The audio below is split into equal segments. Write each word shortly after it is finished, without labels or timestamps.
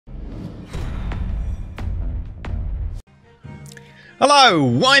Hello,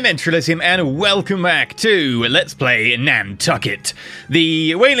 I'm EnterElysium and welcome back to Let's Play Nantucket,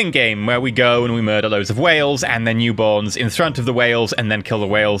 the whaling game where we go and we murder loads of whales and their newborns in front of the whales and then kill the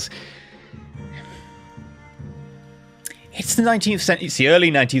whales. It's the 19th century, it's the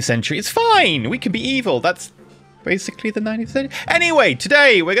early 19th century, it's fine, we can be evil, that's basically the 19th century. Anyway,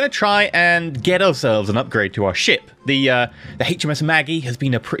 today we're going to try and get ourselves an upgrade to our ship. The HMS Maggie has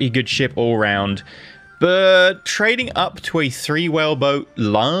been a pretty good ship all round. But trading up to a 3-whale-boat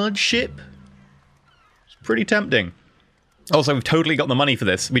large ship is pretty tempting. Also, we've totally got the money for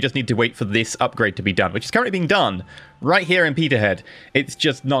this. We just need to wait for this upgrade to be done, which is currently being done right here in Peterhead. It's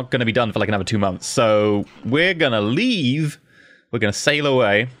just not going to be done for like another 2 months. So we're going to leave. We're going to sail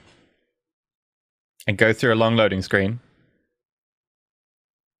away and go through a long loading screen.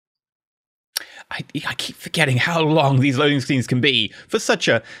 I keep forgetting how long these loading screens can be for such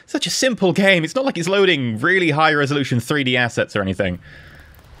a simple game. It's not like it's loading really high resolution 3D assets or anything.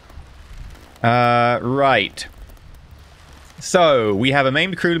 Right. So we have a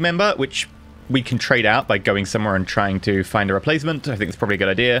maimed crew member, which we can trade out by going somewhere and trying to find a replacement. I think it's probably a good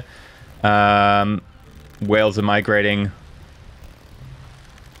idea. Whales are migrating.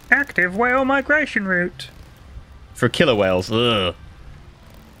 Active whale migration route. For killer whales. Ugh.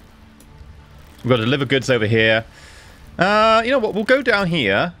 We've got to deliver goods over here. You know what? We'll go down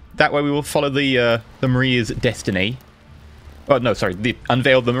here. That way we will follow the Maria's destiny. Oh, no, sorry.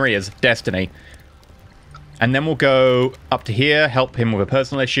 Unveil the Maria's destiny. And then we'll go up to here, help him with a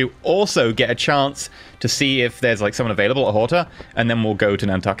personal issue. Also get a chance to see if there's like someone available at Horta. And then we'll go to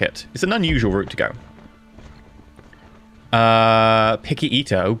Nantucket. It's an unusual route to go. Picky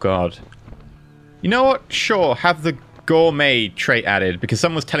eater. Oh, God. You know what? Sure, have the gourmet trait added, because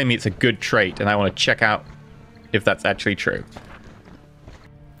someone's telling me it's a good trait and I want to check out if that's actually true.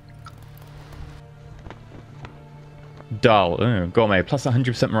 Dull. Gourmet plus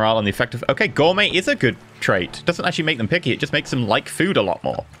 100% morale on the effective. Okay, gourmet is a good trait. Doesn't actually make them picky, it just makes them like food a lot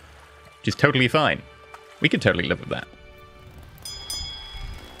more, which is totally fine. We can totally live with that.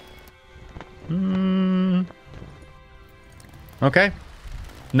 Okay.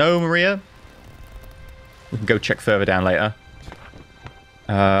 No, Maria. We can go check further down later.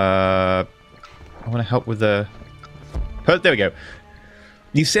 I want to help with the... There we go.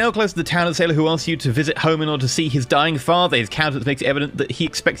 You sail close to the town of the sailor who asks you to visit home in order to see his dying father. His countenance makes it evident that he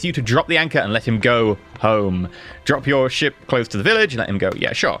expects you to drop the anchor and let him go home. Drop your ship close to the village and let him go.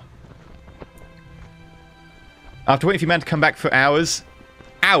 Yeah, sure. After waiting for your man to come back for hours.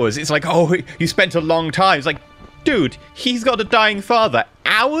 Hours? It's like, oh, you spent a long time. It's like, dude, he's got a dying father.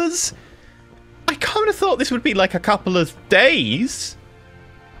 Hours? I kind of thought this would be like a couple of days.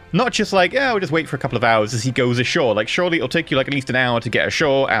 Not just like, yeah, we'll just wait for a couple of hours as he goes ashore. Like, surely it'll take you like at least an hour to get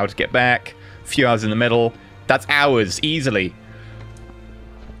ashore, hour to get back, a few hours in the middle. That's hours, easily.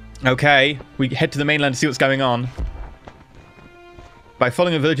 Okay, we head to the mainland to see what's going on. By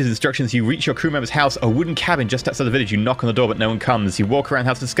following the village's instructions, you reach your crew member's house, a wooden cabin just outside the village. You knock on the door, but no one comes. You walk around the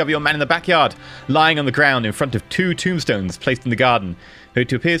house and discover your man in the backyard, lying on the ground in front of 2 tombstones placed in the garden, who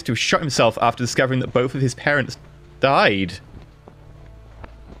appears to have shot himself after discovering that both of his parents died.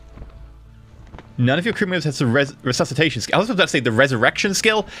 None of your crew members has the resuscitation skill. I was about to say the resurrection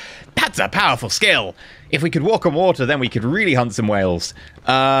skill. That's a powerful skill. If we could walk on water, then we could really hunt some whales.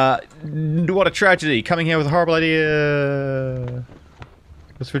 What a tragedy. Coming here with a horrible idea.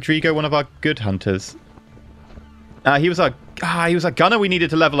 Was Rodrigo one of our good hunters? He was our gunner we needed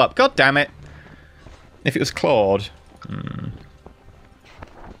to level up. God damn it. If it was Claude.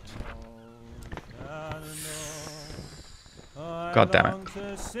 God damn it.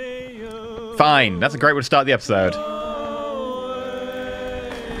 Fine. That's a great way to start the episode.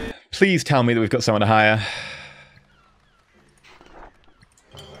 Please tell me that we've got someone to hire.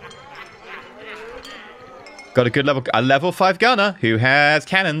 Got a good level 5 gunner who has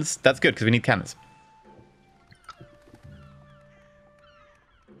cannons. That's good because we need cannons.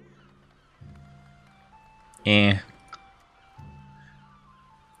 Yeah,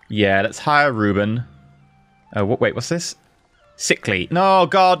 let's hire Ruben. Oh, wait, what's this? Sickly. No,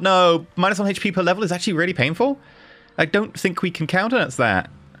 God, no. -1 HP per level is actually really painful. I don't think we can countenance that.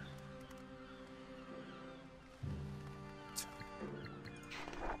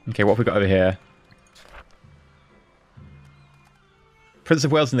 Okay, what have we got over here? Prince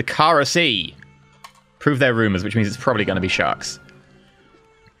of Wales in the Kara Sea. Prove their rumors, which means it's probably going to be sharks.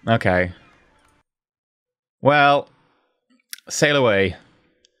 Okay. Well, sail away.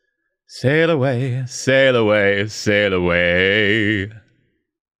 Sail away, sail away, sail away.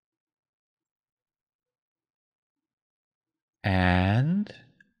 And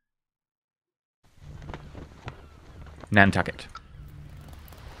Nantucket.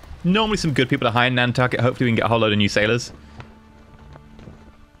 Normally some good people to hire in Nantucket. Hopefully we can get a whole load of new sailors.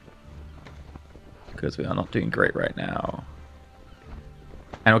 Because we are not doing great right now.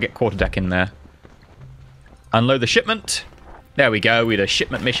 And we'll get quarterdeck in there. Unload the shipment. There we go. We had a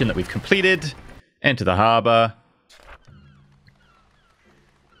shipment mission that we've completed. Enter the harbor.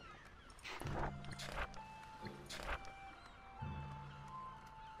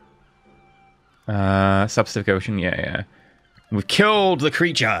 Sub-Pacific Ocean, yeah. We've killed the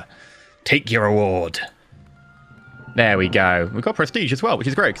creature. Take your reward. There we go. We've got prestige as well, which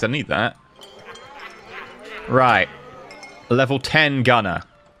is great because I need that. Right. Level 10 gunner.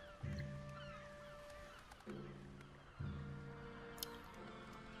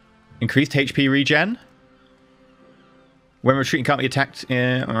 Increased HP regen. When retreating can't be attacked.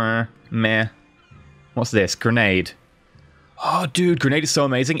 Meh. What's this? Grenade. Oh, dude, grenade is so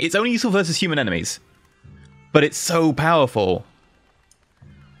amazing. It's only useful versus human enemies. But it's so powerful.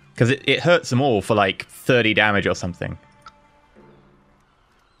 Because it hurts them all for like 30 damage or something.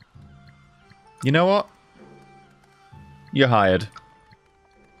 You know what? You're hired.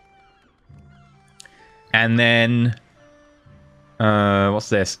 And then... what's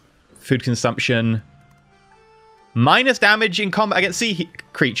this? Food consumption. Minus damage in combat against sea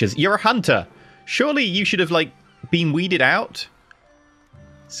creatures. You're a hunter. Surely you should have, like, been weeded out?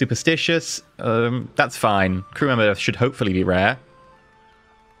 Superstitious. That's fine. Crew member death should hopefully be rare.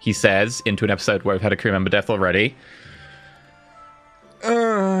 He says, into an episode where we've had a crew member death already.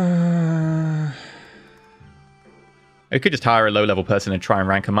 I could just hire a low-level person and try and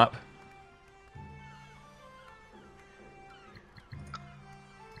rank them up.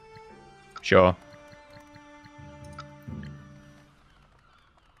 Sure.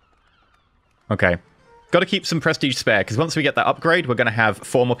 Okay. Got to keep some prestige spare, because once we get that upgrade, we're going to have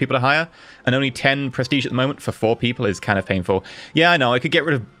 4 more people to hire, and only 10 prestige at the moment for 4 people is kind of painful. Yeah, I know, I could get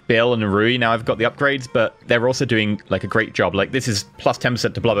rid of Bill and Rui, now I've got the upgrades, but they're also doing, like, a great job. Like, this is plus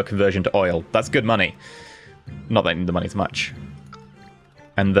 10% to blubber conversion to oil. That's good money. Not that I need the money as much.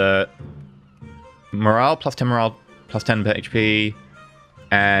 And the morale, plus 10 morale, plus 10 per HP,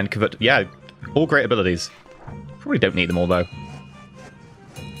 and convert... Yeah, all great abilities. Probably don't need them all, though.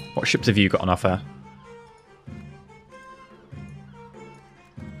 What ships have you got on offer?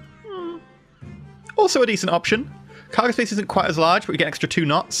 Also a decent option. Cargo space isn't quite as large, but we get extra 2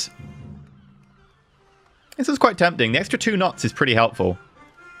 knots. This is quite tempting. The extra 2 knots is pretty helpful.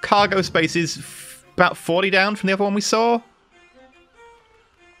 Cargo space is about 40 down from the other one we saw.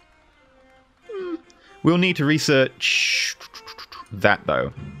 We'll need to research that,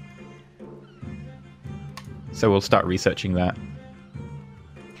 though. So we'll start researching that.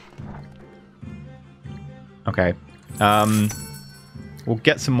 Okay. We'll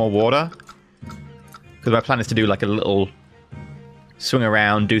get some more water. Because my plan is to do like a little swing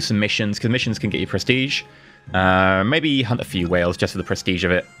around, do some missions, because missions can get you prestige. Maybe hunt a few whales just for the prestige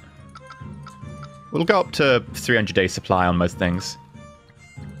of it. We'll go up to 300 days supply on most things.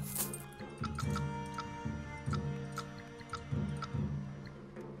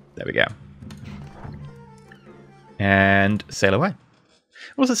 There we go. And sail away.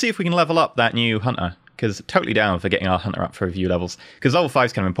 We'll also see if we can level up that new hunter, because totally down for getting our hunter up for a few levels. Because level 5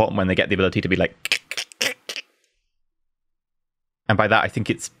 is kind of important when they get the ability to be like... And by that, I think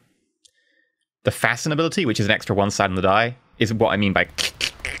it's the fasten ability, which is an extra 1 side on the die, is what I mean by...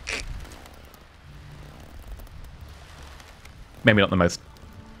 Maybe not the most...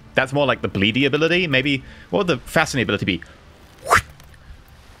 That's more like the bleedy ability. Maybe... What would the fastening ability be?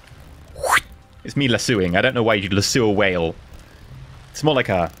 It's me lassoing. I don't know why you'd lasso a whale. It's more like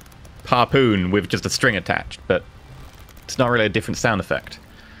a harpoon with just a string attached, but it's not really a different sound effect.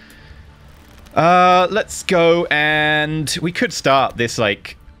 Let's go, and we could start this,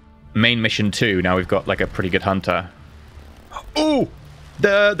 like, main mission too. Now we've got, like, a pretty good hunter. Ooh!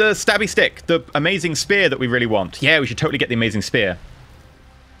 The stabby stick. The amazing spear that we really want. Yeah, we should totally get the amazing spear.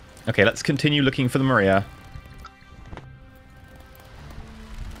 Okay, let's continue looking for the Maria.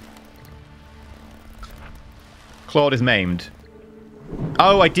 Claude is maimed.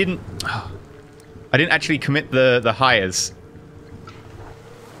 Oh, I didn't actually commit the hires.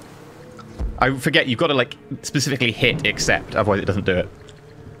 I forget, you've got to, like, specifically hit accept, otherwise it doesn't do it.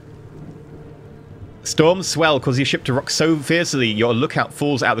 Storms swell, cause your ship to rock so fiercely your lookout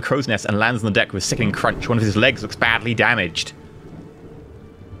falls out of the crow's nest and lands on the deck with a sickening crunch. One of his legs looks badly damaged.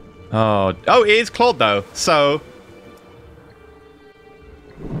 Oh, it is Claude, though, so...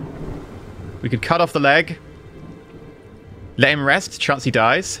 We could cut off the leg. Let him rest, chance he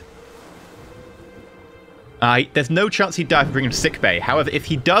dies. There's no chance he'd die if we bring him to sickbay. However, if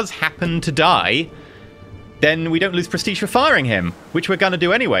he does happen to die, then we don't lose prestige for firing him, which we're going to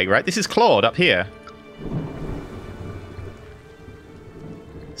do anyway, right? This is Claude up here.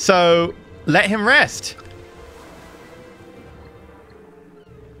 So, let him rest.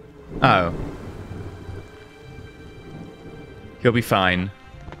 Oh. He'll be fine.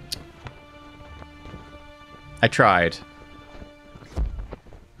 I tried.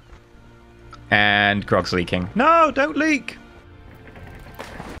 And Grog's leaking. No, don't leak!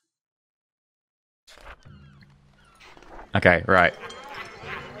 Okay, right.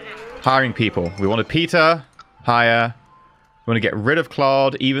 Hiring people. We wanted Peter. Hire. We want to get rid of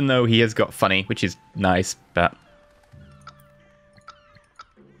Claude, even though he has got funny, which is nice, but...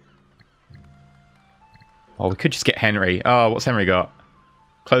 Oh, we could just get Henry. Oh, what's Henry got?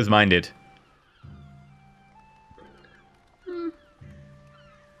 Close-minded.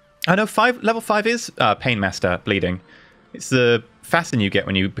 I know level 5 is Painmaster bleeding. It's the fasten you get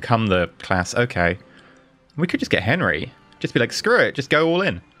when you become the class. Okay. We could just get Henry. Just be like, screw it, just go all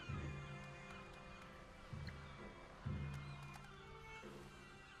in.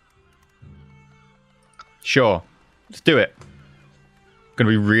 Sure. Let's do it. Gonna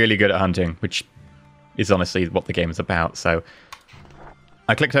be really good at hunting, which is honestly what the game is about, so...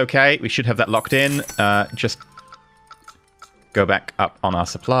 I clicked OK. We should have that locked in. Just go back up on our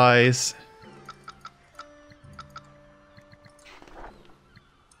supplies.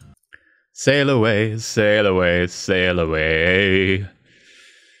 Sail away, sail away, sail away.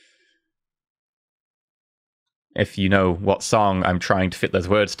 If you know what song I'm trying to fit those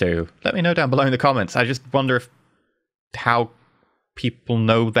words to, let me know down below in the comments. I just wonder how people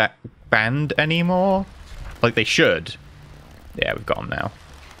know that band anymore. Like they should. Yeah, we've got them now.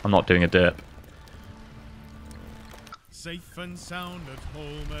 I'm not doing a derp. Safe and sound at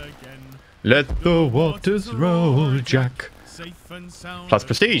home again. Let the waters roll, Jack. Plus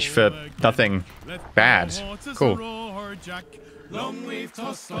prestige for nothing bad. Cool. Long we've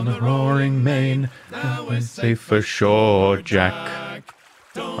tossed On the roaring main, now we're safe for shore, Jack.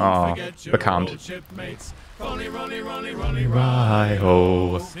 Oh, becalmed.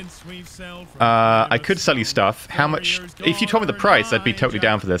 Right-ho. I could sell you stuff. How much? If you told me the price, I'd be totally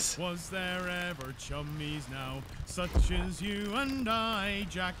down for this.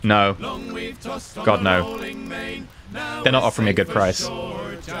 No. God, no. They're not offering me a good price.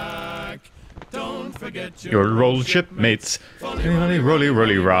 Your old shipmates. Rolly, rolly,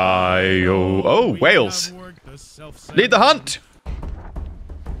 rolly, rye-o. Oh, whales. Lead the hunt.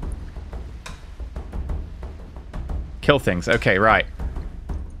 Kill things. Okay, right.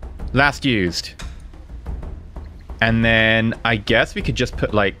 Last used. And then I guess we could just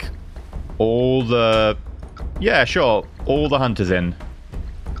put, like, all the... Yeah, sure. All the hunters in.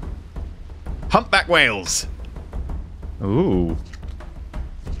 Humpback whales. Ooh.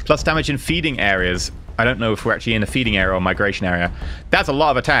 Plus damage in feeding areas. I don't know if we're actually in a feeding area or migration area. That's a lot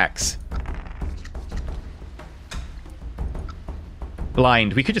of attacks.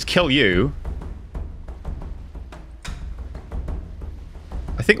 Blind. We could just kill you.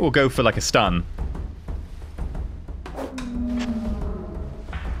 I think we'll go for like a stun.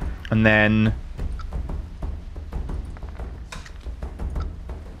 And then...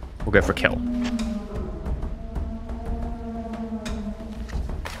 we'll go for a kill.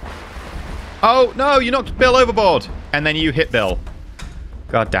 Oh, no, you knocked Bill overboard. And then you hit Bill.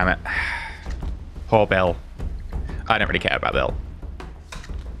 God damn it. Poor Bill. I don't really care about Bill.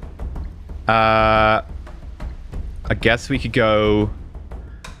 I guess we could go...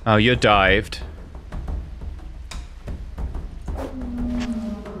 Oh, you're dived.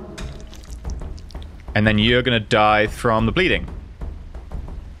 And then you're going to die from the bleeding.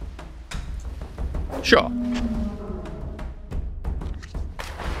 Sure.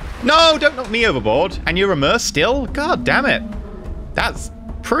 No, don't knock me overboard. And you're immersed still? God damn it. That's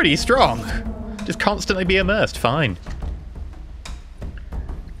pretty strong. Just constantly be immersed. Fine.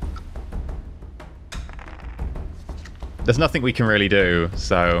 There's nothing we can really do,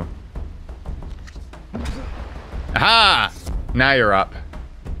 so... Aha! Now you're up.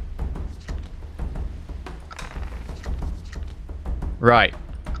 Right.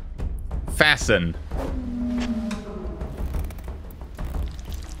 Fasten.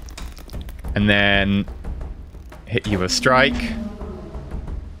 And then... hit you with strike.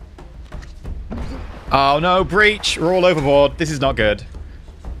 Oh no, breach! We're all overboard. This is not good.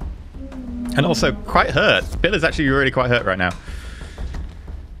 And also, quite hurt. Bill is actually really quite hurt right now.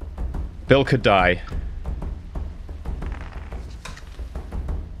 Bill could die.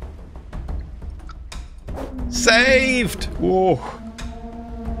 Saved! Whoa.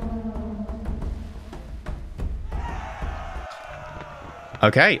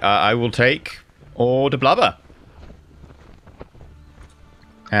 Okay, I will take Or the blubber.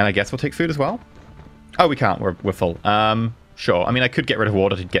 And I guess we'll take food as well. Oh, we can't. We're full. Sure. I mean, I could get rid of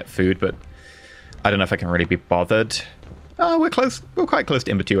water to get food, but I don't know if I can really be bothered. Oh, we're close. We're quite close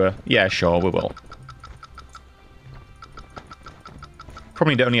to Immature. Yeah, sure, we will.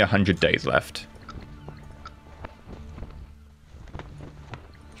 Probably only 100 days left.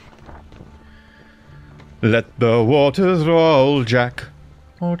 Let the waters roll, Jack.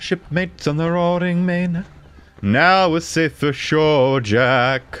 Old shipmates on the roaring main. Now we're safe for shore,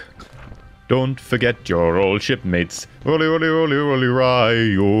 Jack. Don't forget your old shipmates. Rolly, rolly, rolly, rolly,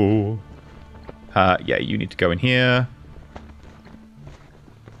 ryo. Yeah, you need to go in here.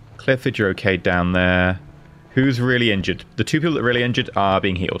 Clifford, you're okay down there. Who's really injured? The two people that are really injured are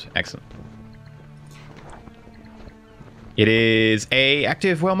being healed. Excellent. It is a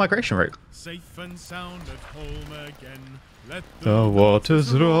active whale migration route. Safe and sound at home again. Let The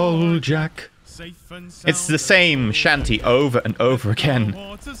waters roll, Jack. safe and sound It's the same shanty over and over again.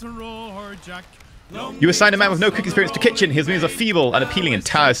 waters roar, Jack. You assign a man with no cook experience to kitchen. His meals are feeble, unappealing, and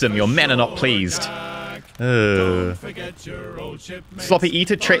tiresome. Your men are not pleased. Forget your old shipmates. Sloppy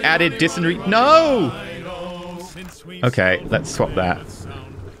eater, trait added, dysentery. No! Okay, let's swap that.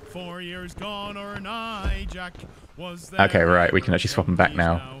 4 years gone or nigh, Jack. Okay, right, we can actually swap them back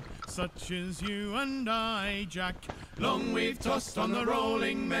now. Such as you and I, Jack. Long we've tossed on the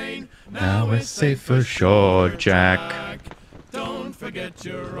rolling main. Now we're safe for shore, Jack. Don't forget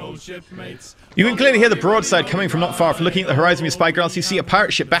your old shipmates. You can clearly hear the broadside coming from not far. From looking at the horizon with spy glance, you see a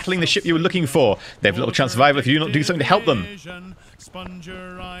pirate ship battling the ship you were looking for. They have little chance of survival if you do not do something to help them. Sponge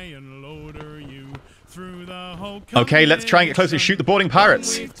your eye and loader you through the whole Okay, let's try and get closer and shoot the boarding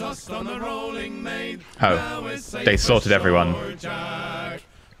pirates. Oh, they sorted everyone.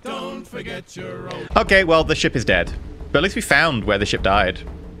 Don't forget your old. Okay, well, the ship is dead. But at least we found where the ship died.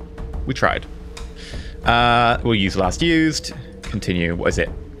 We tried. We'll use last used. Continue. What is it?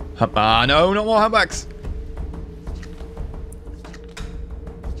 No, not more humpbacks.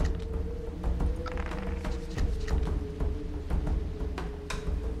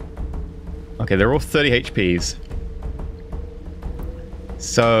 Okay, they're all 30 HPs.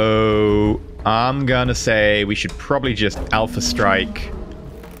 So I'm gonna say we should probably just Alpha Strike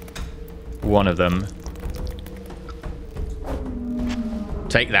one of them.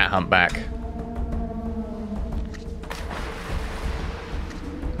 Take that, humpback.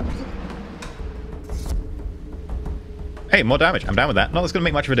 Hey, more damage. I'm down with that. Not that's going to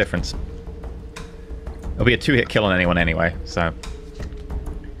make much of a difference. It'll be a 2-hit kill on anyone anyway, so.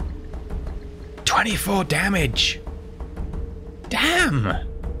 24 damage! Damn!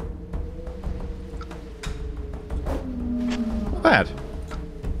 Not bad.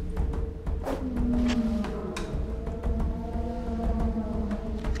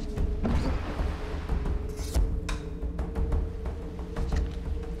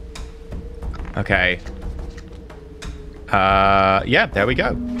 Okay. Yeah, there we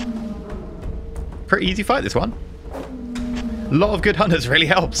go. Pretty easy fight, this one. A lot of good hunters really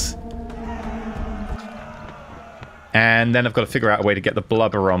helps. And then I've got to figure out a way to get the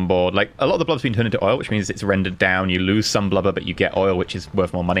blubber on board. Like, a lot of the blubber's been turned into oil, which means it's rendered down. You lose some blubber, but you get oil, which is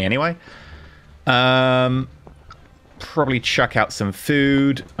worth more money anyway. Probably chuck out some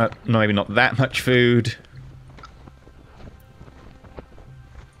food. No, maybe not that much food.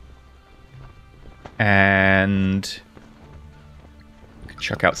 And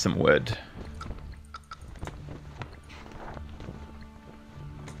chuck out some wood.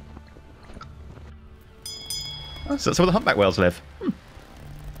 Oh, so that's where the humpback whales live.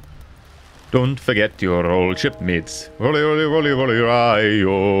 Don't forget your old shipmates. Rolly, rolly, rolly, rolly,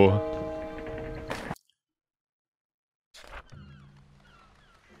 ryo.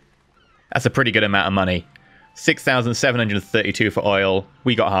 That's a pretty good amount of money. 6,732 for oil.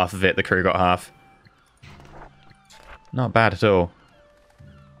 We got half of it. The crew got half. Not bad at all.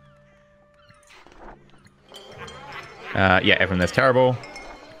 Yeah, everyone there's terrible.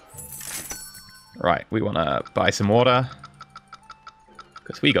 Right, we want to buy some water.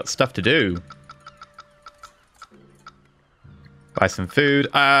 Because we got stuff to do. Buy some food.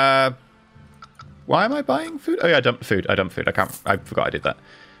 Why am I buying food? Oh yeah, I dumped food. I forgot I did that.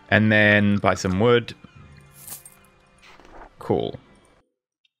 And then buy some wood. Cool.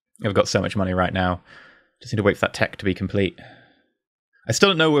 I've got so much money right now. Just need to wait for that tech to be complete. I still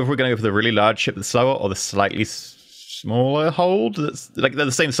don't know whether we're going to go for the really large ship that's slower or the slightly smaller hold. That's like they're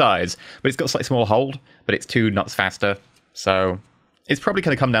the same size, but it's got a slightly smaller hold, but it's 2 knots faster. So it's probably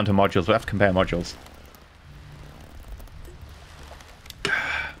going to come down to modules. We'll have to compare modules.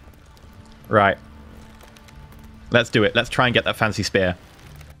 Right. Let's do it. Let's try and get that fancy spear.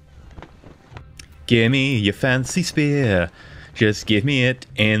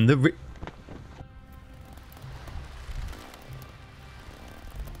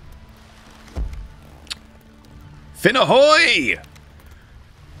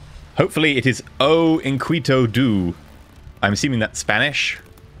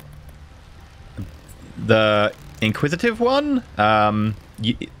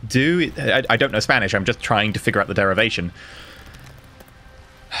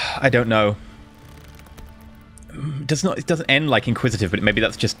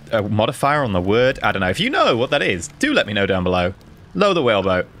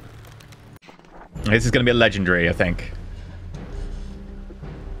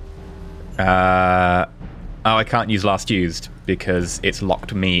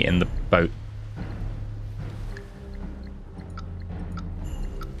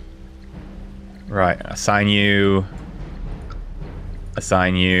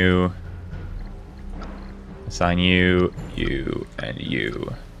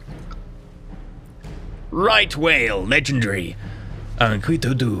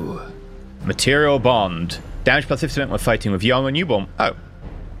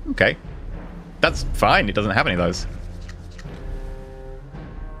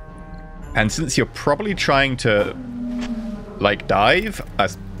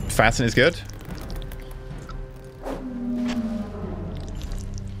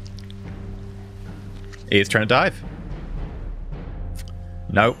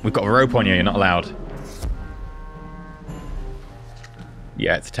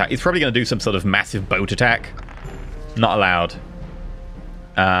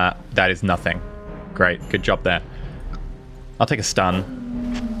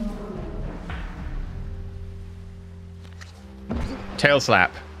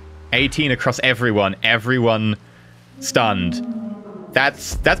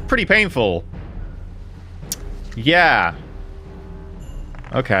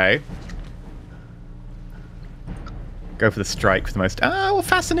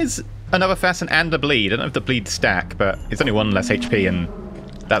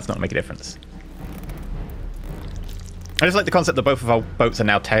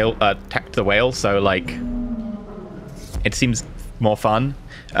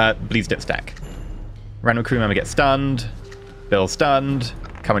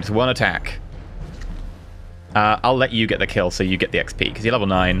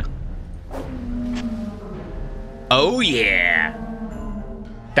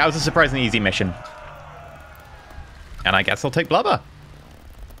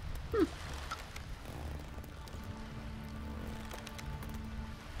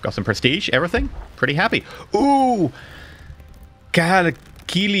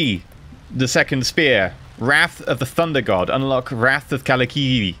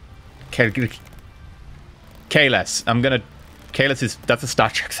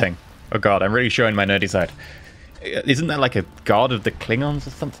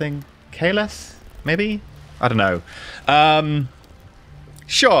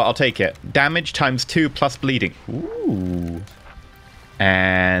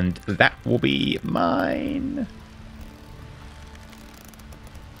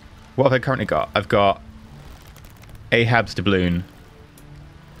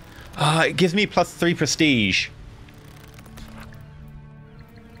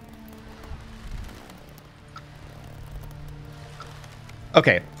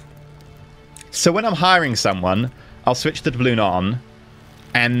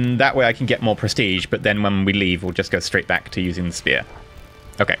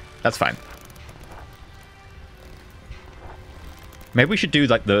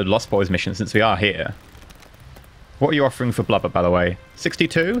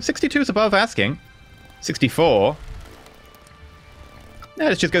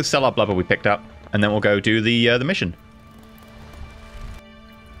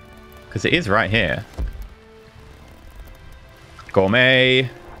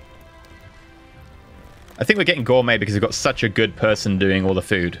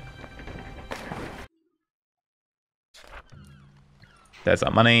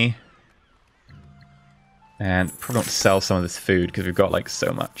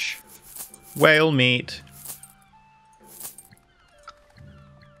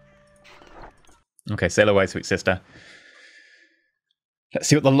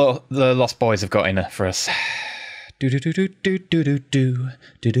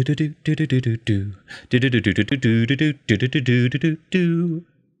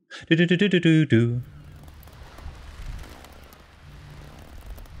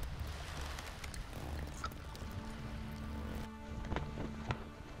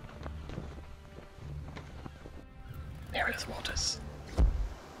 perilous waters.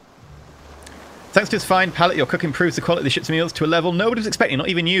 Thanks to its fine palate, your cook improves the quality of the ship's meals to a level nobody was expecting, not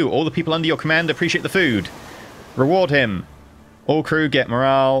even you. All the people under your command appreciate the food. Reward him. All crew get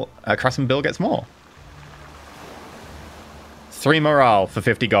morale. Craftsman Bill gets more. 3 morale for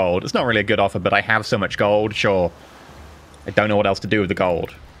 50 gold. It's not really a good offer, but I have so much gold, sure. I don't know what else to do with the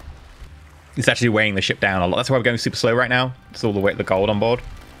gold. It's actually weighing the ship down a lot. That's why we're going super slow right now. It's all the weight of the gold on board.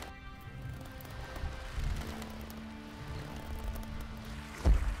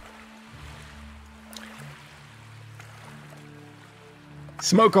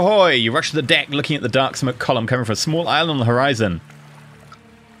 Smoke ahoy! You rush to the deck, looking at the dark smoke column coming from a small island on the horizon.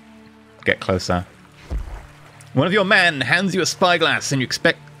 Get closer. One of your men hands you a spyglass, and you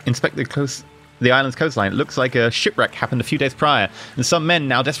inspect the island's coastline. It looks like a shipwreck happened a few days prior, and some men,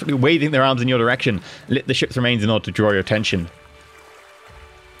 now desperately waving their arms in your direction, lit the ship's remains in order to draw your attention.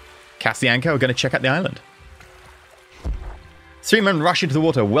 Cast the anchor. We're going to check out the island. 3 men rush into the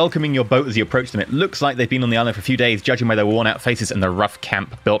water, welcoming your boat as you approach them. It looks like they've been on the island for a few days, judging by their worn-out faces and the rough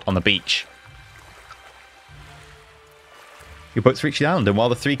camp built on the beach. Your boats reach the island, and while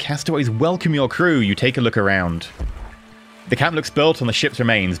the 3 castaways welcome your crew, you take a look around. The camp looks built on the ship's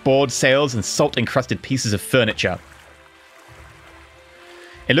remains, boards, sails, and salt-encrusted pieces of furniture.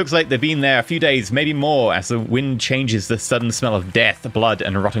 It looks like they've been there a few days, maybe more, as the wind changes. The sudden smell of death, blood,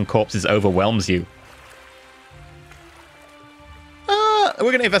 and rotten corpses overwhelms you. We're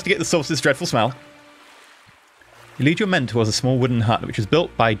going to investigate the source of this dreadful smell. You lead your men towards a small wooden hut, which was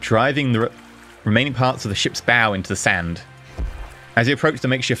built by driving the remaining parts of the ship's bow into the sand. As you approach the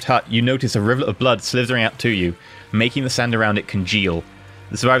makeshift hut, you notice a rivulet of blood slithering out to you, making the sand around it congeal.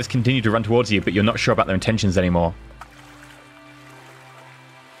 The survivors continue to run towards you, but you're not sure about their intentions anymore.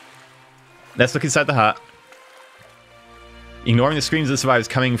 Let's look inside the hut. Ignoring the screams of the survivors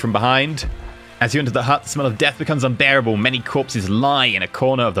coming from behind, as you enter the hut, the smell of death becomes unbearable. Many corpses lie in a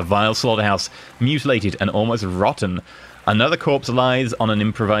corner of the vile slaughterhouse, mutilated and almost rotten. Another corpse lies on an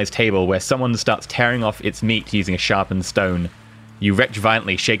improvised table where someone starts tearing off its meat using a sharpened stone. You retch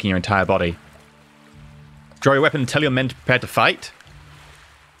violently, shaking your entire body. Draw your weapon and tell your men to prepare to fight.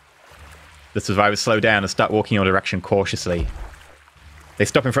 The survivors slow down and start walking in your direction cautiously. They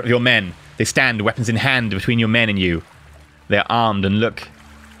stop in front of your men. They stand, weapons in hand, between your men and you. They are armed and look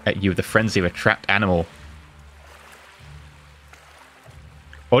at you with the frenzy of a trapped animal.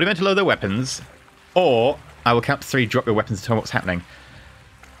 Order men to load their weapons, or I will count to 3, drop your weapons and tell me what's happening.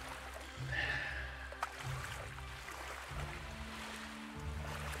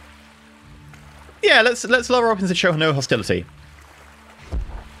 Yeah, let's lower our weapons and show no hostility.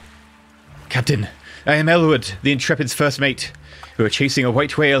 Captain, I am Elwood, the Intrepid's first mate. We were chasing a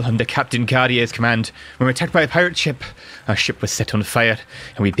white whale under Captain Gardier's command when we were attacked by a pirate ship. Our ship was set on fire,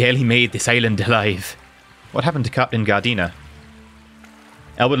 and we barely made this island alive. What happened to Captain Gardiner?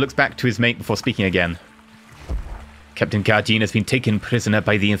 Elwood looks back to his mate before speaking again. Captain Gardiner has been taken prisoner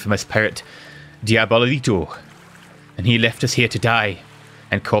by the infamous pirate Diabolito, and he left us here to die,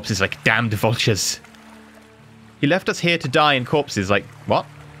 and corpses like damned vultures. He left us here to die in corpses like what?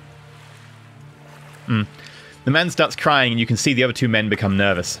 The man starts crying, and you can see the other 2 men become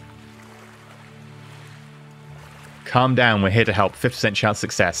nervous. Calm down, we're here to help. 50% chance of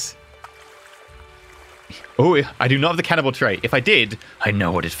success. Oh, I do not have the cannibal trait. If I did, I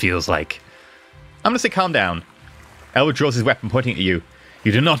know what it feels like. I'm going to say calm down. Elwood draws his weapon, pointing at you.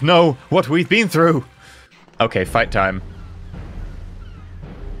 You do not know what we've been through. Okay, fight time.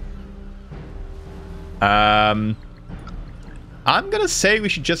 I'm going to say we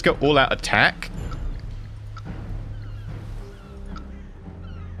should just go all-out attack.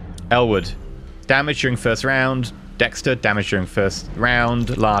 Elwood, damage during first round. Dexter, damage during first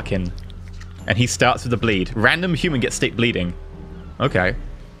round. Larkin. And he starts with the bleed. Random human gets state bleeding. Okay.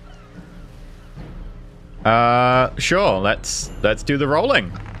 Sure, let's do the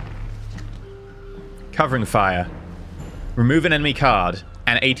rolling. Covering fire. Remove an enemy card,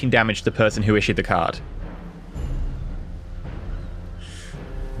 and 18 damage to the person who issued the card.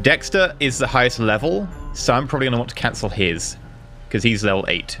 Dexter is the highest level, so I'm probably going to want to cancel his, because he's level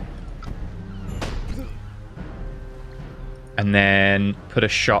 8. And then put a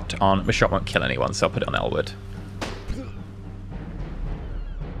shot on... The shot won't kill anyone, so I'll put it on Elwood.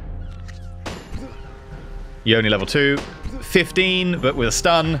 You're only level 2. 15, but with a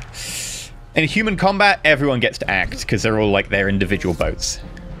stun. In human combat, everyone gets to act, because they're all like their individual boats.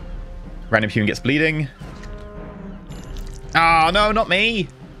 Random human gets bleeding. Oh, no, not me!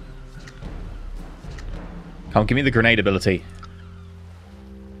 Come on, give me the grenade ability.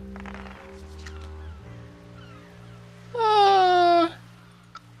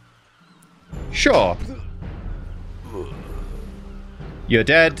 Sure. You're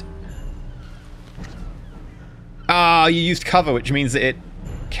dead. Ah, you used cover, which means that it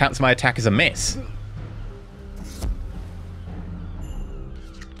counts my attack as a miss.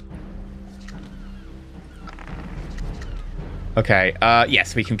 Okay,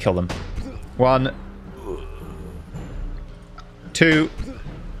 yes, we can kill them. 1, 2.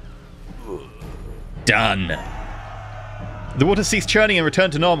 Done. The water ceased churning and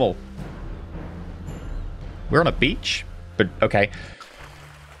returned to normal. We're on a beach? But, okay.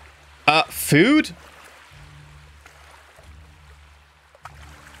 Food?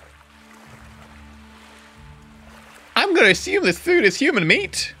 I'm gonna assume this food is human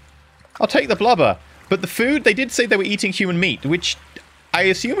meat. I'll take the blubber. But the food, they did say they were eating human meat, which I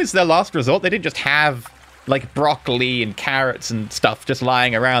assume is their last resort. They didn't just have, like, broccoli and carrots and stuff just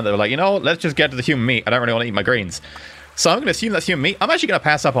lying around. They were like, you know, let's just get to the human meat. I don't really want to eat my greens. So I'm going to assume that's human meat. I'm actually going to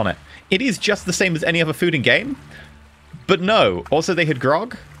pass up on it. It is just the same as any other food in game. But no. Also, they had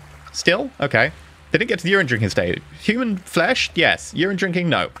grog. Still? Okay. They didn't get to the urine drinking stage. Human flesh? Yes. Urine drinking?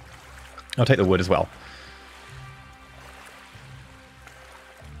 No. I'll take the wood as well.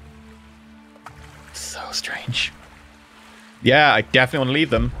 So strange. Yeah, I definitely want to leave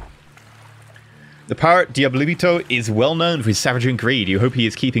them. The pirate Diablito is well known for his savagery and greed. You hope he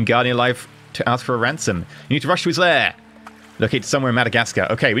is keeping Guardian alive to ask for a ransom. You need to rush to his lair. Located somewhere in Madagascar.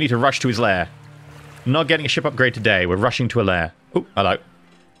 Okay, we need to rush to his lair. Not getting a ship upgrade today. We're rushing to a lair. Oh, hello.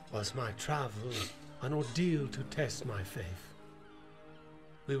 Was my travel an ordeal to test my faith?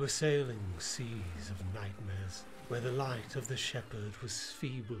 We were sailing seas of nightmares, where the light of the shepherd was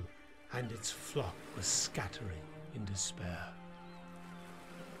feeble and its flock was scattering in despair.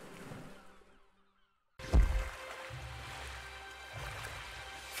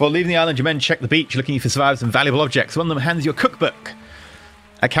 Before leaving the island, your men check the beach looking for survivors and valuable objects. One of them hands you a cookbook.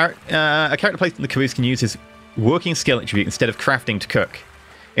 A character placed in the caboose can use his working skill attribute instead of crafting to cook.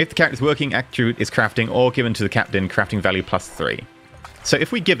 If the character's working attribute is crafting or given to the captain, crafting value +3. So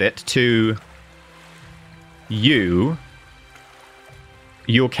if we give it to you,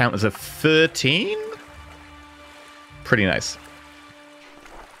 you'll count as a 13? Pretty nice.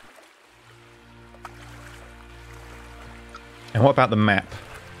 And what about the map?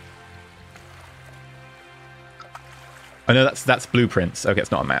 Oh no, that's blueprints. Okay,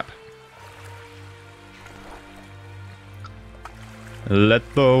 it's not a map. Let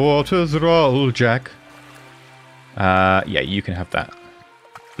the waters roll, Jack. Yeah, you can have that.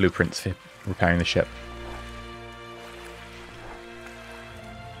 Blueprints for repairing the ship.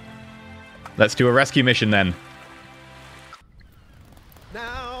 Let's do a rescue mission then.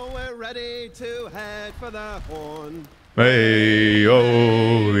 Now we're ready to head for the Horn. Hey,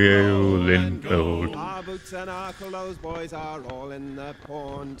 oh, and gold. Our boots and our clothes, boys, are all in the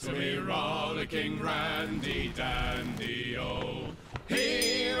pond. To me rollicking randy dandy oh,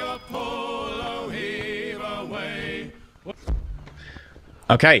 heave a polo, heave away.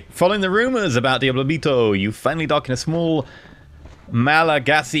 Okay, following the rumors about Diablito, you finally dock in a small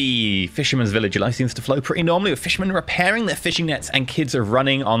Malagasy fisherman's village. Life seems to flow pretty normally with fishermen repairing their fishing nets and kids are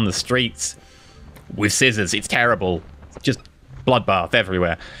running on the streets with scissors. It's terrible. Just bloodbath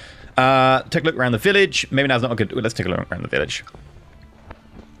everywhere. Take a look around the village. Maybe now's not a good... Let's take a look around the village.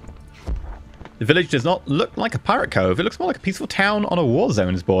 The village does not look like a pirate cove. It looks more like a peaceful town on a war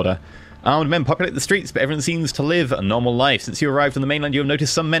zone's border. Armed men populate the streets, but everyone seems to live a normal life. Since you arrived on the mainland, you have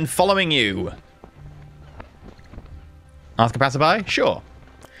noticed some men following you. Ask a passerby? Sure.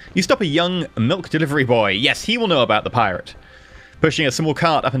 You stop a young milk delivery boy. Yes, he will know about the pirate. Pushing a small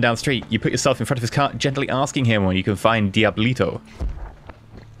cart up and down the street, you put yourself in front of his cart, gently asking him when you can find Diablito.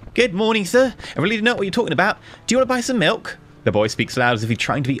 Good morning, sir. I really don't know what you're talking about. Do you want to buy some milk? The boy speaks loud as if he's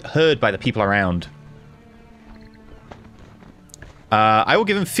trying to be heard by the people around. I will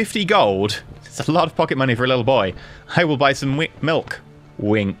give him 50 gold. It's a lot of pocket money for a little boy. I will buy some milk.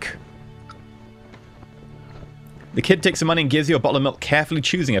 Wink. The kid takes some money and gives you a bottle of milk, carefully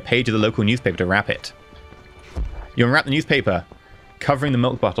choosing a page of the local newspaper to wrap it. You unwrap the newspaper, covering the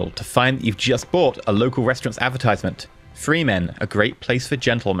milk bottle, to find that you've just bought a local restaurant's advertisement. Free men, a great place for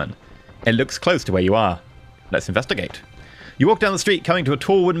gentlemen. It looks close to where you are. Let's investigate. You walk down the street, coming to a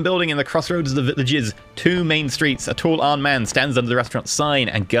tall wooden building in the crossroads of the village's two main streets. A tall armed man stands under the restaurant's sign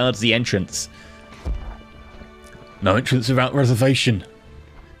and guards the entrance. No entrance without reservation,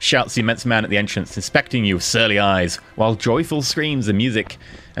 shouts the immense man at the entrance, inspecting you with surly eyes, while joyful screams and music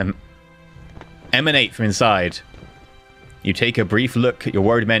emanate from inside. You take a brief look at your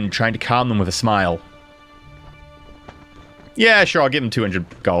worried men, trying to calm them with a smile. Yeah, sure, I'll give him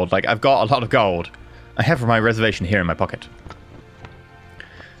 200 gold. Like, I've got a lot of gold. I have my reservation here in my pocket.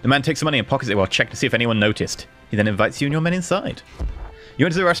 The man takes the money and pockets it while checking to see if anyone noticed. He then invites you and your men inside. You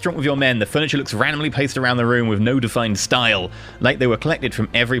enter the restaurant with your men. The furniture looks randomly placed around the room with no defined style, like they were collected from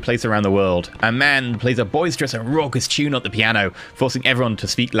every place around the world. A man plays a boisterous and raucous tune at the piano, forcing everyone to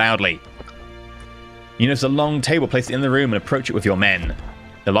speak loudly. You notice a long table placed in the room and approach it with your men.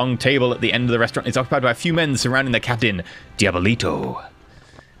 The long table at the end of the restaurant is occupied by a few men surrounding the captain, Diabolito.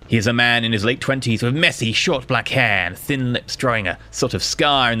 He is a man in his late 20s with messy, short black hair and thin lips drawing a sort of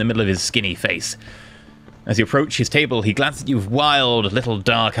scar in the middle of his skinny face. As you approach his table, he glances at you with wild, little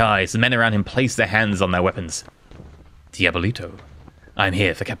dark eyes. The men around him place their hands on their weapons. Diabolito, I'm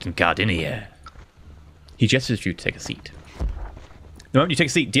here for Captain Gardinier. He gestures you to take a seat. The moment you take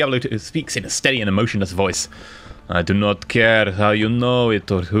a seat, Diabolito speaks in a steady and emotionless voice. I do not care how you know it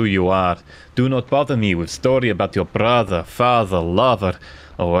or who you are. Do not bother me with story about your brother, father, lover,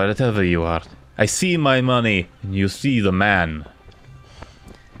 or whatever you are. I see my money, and you see the man.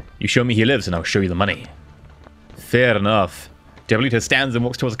 You show me he lives, and I'll show you the money. Fair enough. Diabolito stands and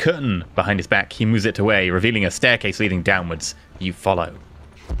walks towards a curtain behind his back. He moves it away, revealing a staircase leading downwards. You follow.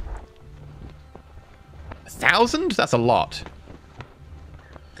 1,000? That's a lot.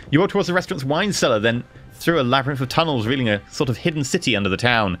 You walk towards the restaurant's wine cellar, then through a labyrinth of tunnels, revealing a sort of hidden city under the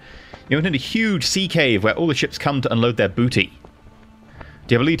town. You enter a huge sea cave where all the ships come to unload their booty.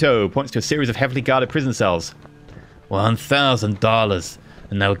 Diabolito points to a series of heavily guarded prison cells. $1,000,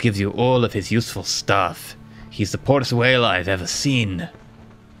 and I'll give you all of his useful stuff. He's the poorest whale I've ever seen.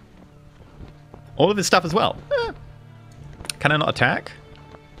 All of his stuff as well. Can I not attack?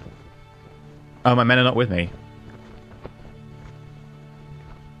 Oh, my men are not with me.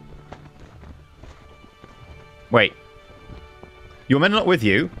 Wait. Your men are not with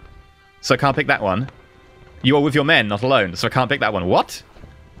you, so I can't pick that one. You are with your men, not alone, so I can't pick that one. What?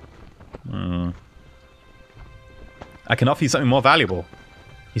 I can offer you something more valuable.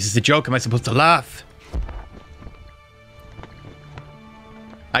 Is this a joke? Am I supposed to laugh?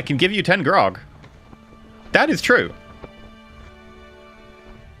 I can give you 10 grog. That is true.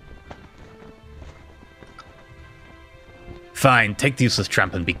 Fine, take the useless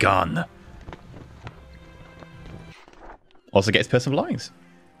tramp and be gone. Also get his personal belongings.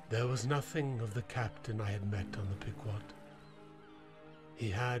 There was nothing of the captain I had met on the Pequot. He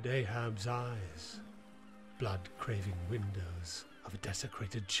had Ahab's eyes, blood-craving windows of a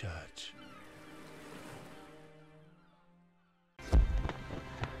desecrated church.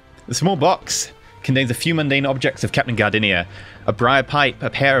 The small box contains a few mundane objects of Captain Gardinier, a briar pipe, a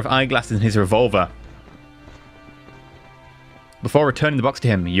pair of eyeglasses, and his revolver. Before returning the box to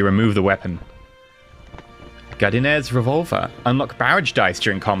him, you remove the weapon. Gardinier's revolver. Unlock barrage dice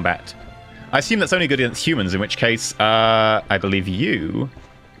during combat. I assume that's only good against humans, in which case, I believe you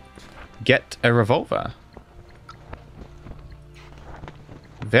get a revolver.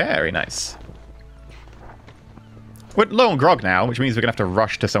 Very nice. We're low on grog now, which means we're going to have to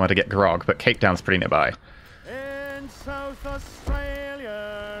rush to somewhere to get grog, but Cape Town's pretty nearby. In South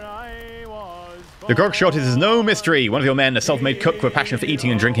Australia, I was The grog shortage is no mystery. One of your men, a self-made cook with a passion for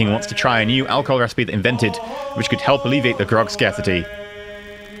eating and drinking, wants to try a new alcohol recipe that invented, which could help alleviate the grog scarcity.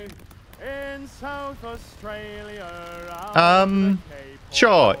 in South Australia.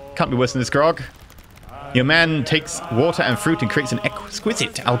 Sure, can't be worse than this grog. Your man takes water and fruit and creates an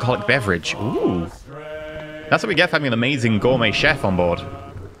exquisite alcoholic beverage. Ooh. That's what we get for having an amazing gourmet chef on board.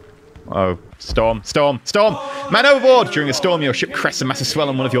 Oh, storm, storm, storm! Man overboard! During a storm, your ship crests a massive swell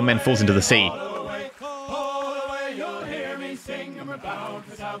and one of your men falls into the sea.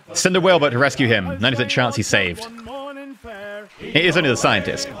 Send a whaleboat to rescue him. 90% chance he's saved. It is only the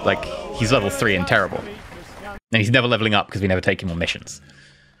scientist. Like, he's level 3 and terrible. And he's never leveling up because we never take him on missions.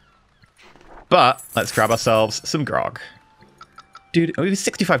 But, let's grab ourselves some grog. Dude, it was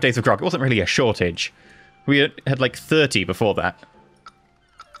 65 days of grog. It wasn't really a shortage. We had like 30 before that.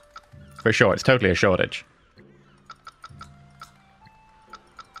 For sure, it's totally a shortage.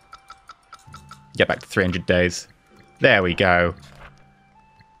 Get back to 300 days. There we go.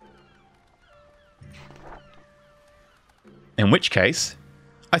 In which case,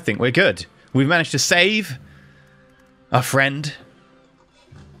 I think we're good. We've managed to save our friend,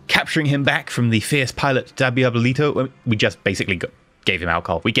 capturing him back from the fierce pilot Diabolito. We just basically gave him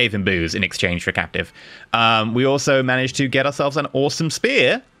alcohol. We gave him booze in exchange for captive. We also managed to get ourselves an awesome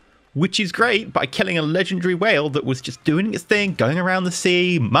spear, which is great, by killing a legendary whale that was just doing its thing, going around the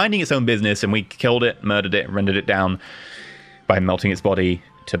sea, minding its own business, and we killed it, murdered it, rendered it down by melting its body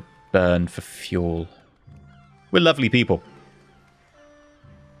to burn for fuel. We're lovely people.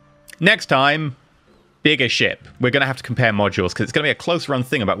 Next time, bigger ship. We're going to have to compare modules, because it's going to be a close run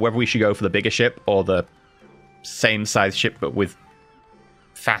thing about whether we should go for the bigger ship or the same size ship, but with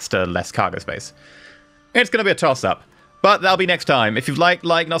faster, less cargo space. It's going to be a toss-up. But that'll be next time. If you've liked,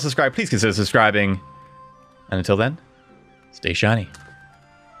 not subscribed, please consider subscribing. And until then, stay shiny.